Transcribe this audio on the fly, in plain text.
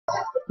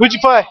Who'd you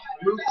play?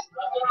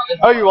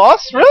 Oh, you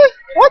lost? Really?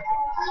 What?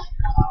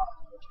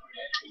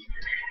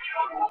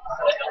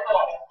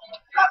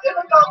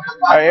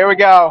 Alright, here we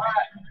go.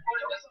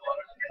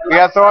 We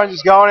got th0rn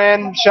just going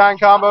in, shine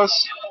combos.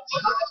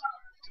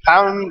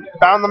 Pound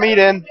the meat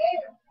in.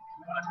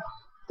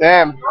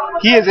 Damn.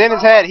 He is in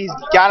his head. He's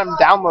got him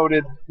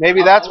downloaded.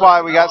 Maybe that's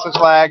why we got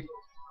such lag.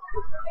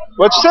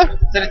 What'd you say?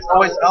 Said it's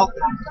always Falco.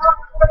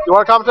 You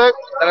want to commentate?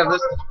 No, you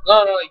don't.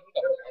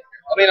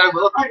 I mean, I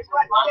will.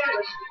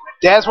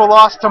 Daswell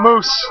lost to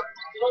Moose.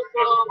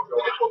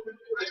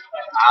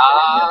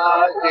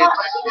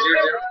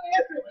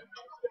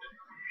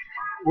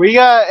 We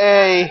got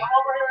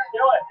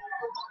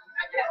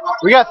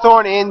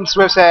th0rn in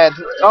Swift's head.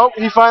 Oh,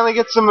 he finally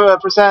gets some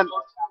percent,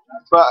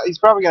 but he's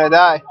probably gonna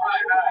die.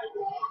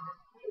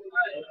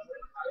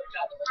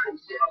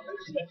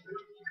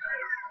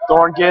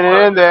 th0rn getting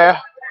in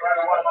there.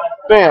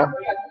 Bam.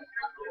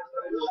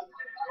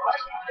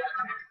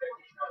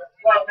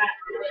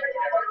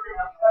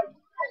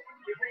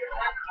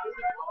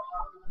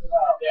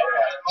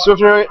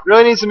 Swift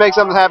really needs to make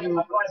something happen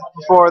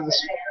before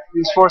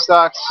these 4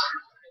 stocks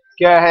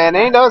get a hand,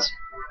 and he does.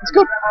 It's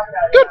good.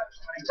 Good.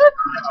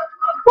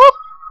 Woo.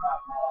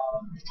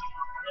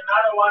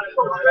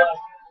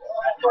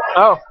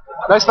 Oh,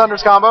 nice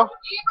Thunders combo.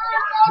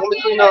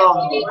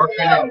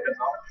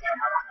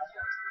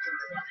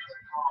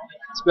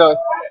 It's Billy.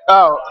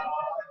 Oh,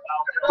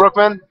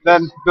 Brookman,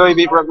 then Billy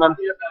beat Brookman.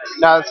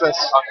 Now it's this.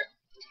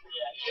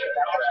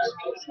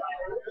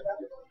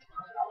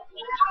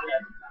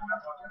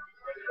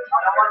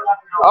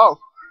 Oh.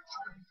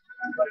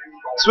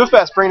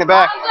 Swiftbass bringing it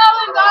back.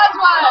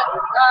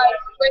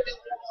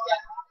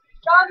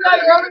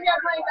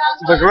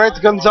 The Great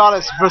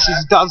Gonzalez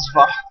versus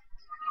Dazva.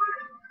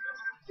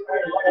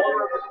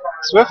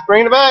 Swift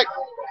bringing it back.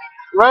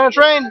 Running a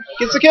train.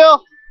 Gets the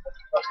kill.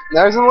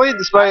 Now he's in the lead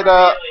despite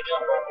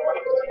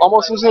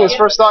almost losing his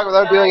first stock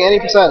without dealing any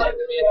percent.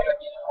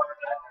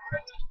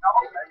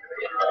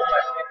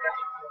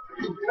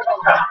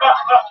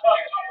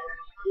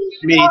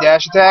 Meaty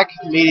dash attack.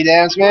 Meaty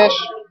down smash.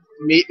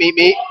 Meat.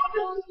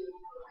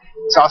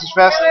 Sausage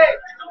fest.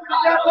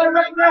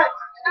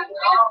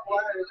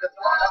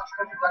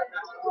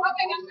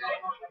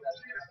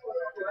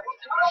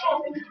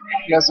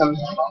 Got some.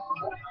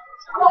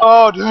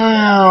 Oh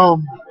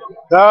damn!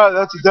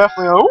 That's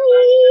definitely a.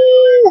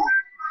 Ooh.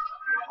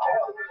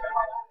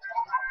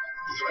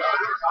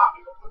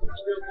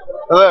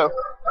 Hello.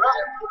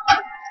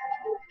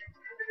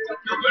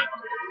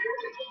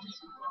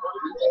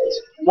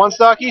 One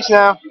stock each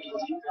now.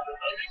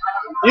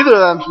 Either of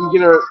them can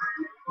get a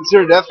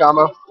considered death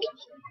combo.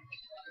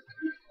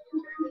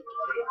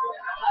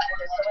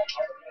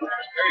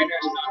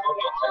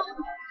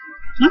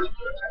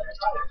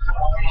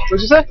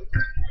 What'd you say?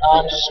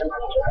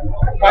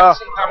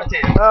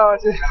 Commentating. Oh, I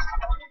see.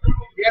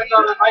 You had it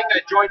on the mic, I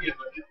joined you.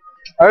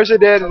 I wish I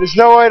did. There's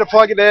no way to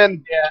plug it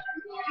in. Yeah.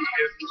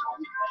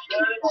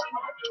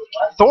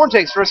 th0rn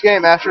takes first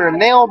game after a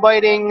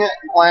nail-biting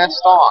last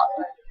stock.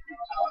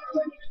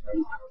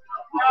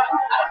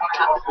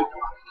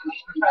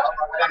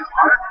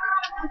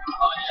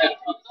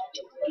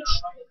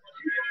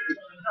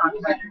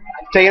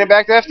 Taking it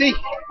back to FD.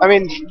 I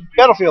mean,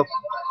 Battlefield.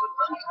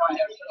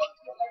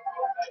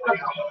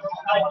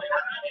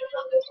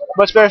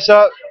 Much better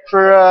setup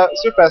for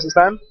Swiftbass this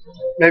time.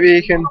 Maybe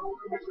he can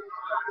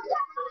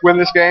win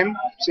this game,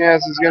 seeing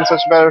as he's getting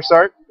such a better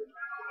start.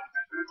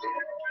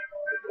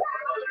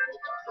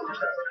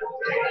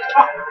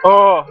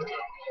 Oh,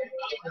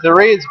 the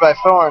reads by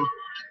th0rn.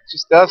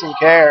 Just doesn't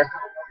care.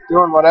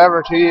 Doing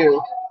whatever to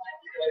you.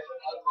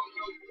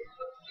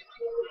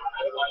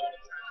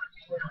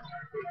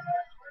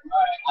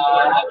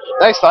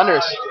 Nice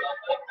Thunders.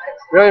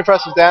 Really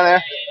impressive down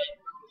there.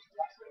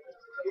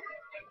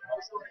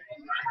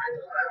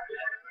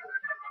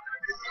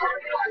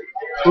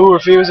 Ooh,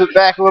 if he was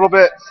back a little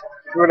bit,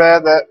 he would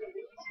have had that.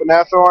 But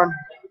now th0rn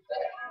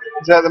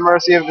is at the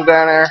mercy of the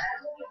down air.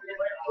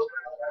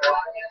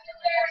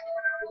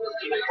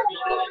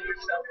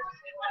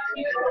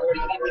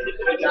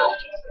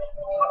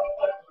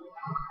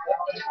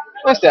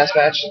 Nice down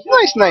smash.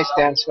 Nice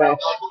down smash.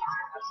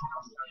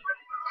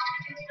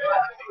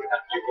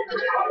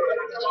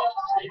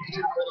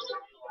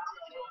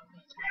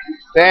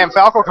 Damn,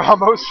 Falco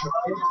combos.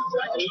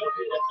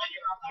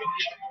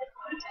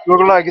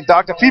 Looking like a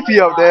Dr. Pee-Pee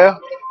out there.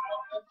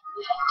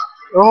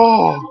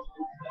 Oh.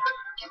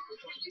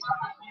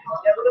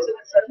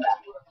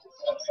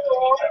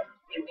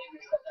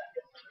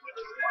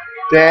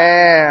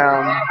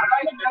 Damn.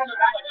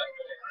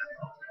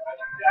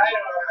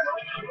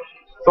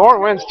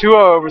 th0rn wins 2-0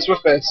 over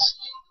Swiftbass.